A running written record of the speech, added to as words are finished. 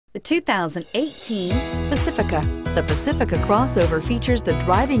The 2018 Pacifica. The Pacifica crossover features the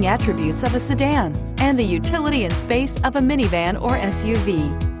driving attributes of a sedan and the utility and space of a minivan or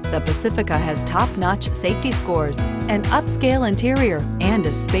SUV. The Pacifica has top-notch safety scores, an upscale interior, and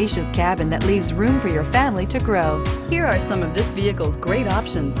a spacious cabin that leaves room for your family to grow. Here are some of this vehicle's great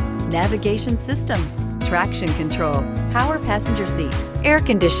options: navigation system, traction control, power passenger seat, air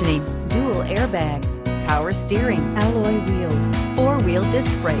conditioning, dual airbags, power steering, alloy wheels, four-wheel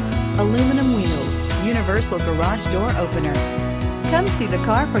disc brakes, aluminum wheels, universal garage door opener. Come see the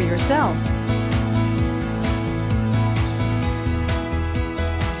car for yourself.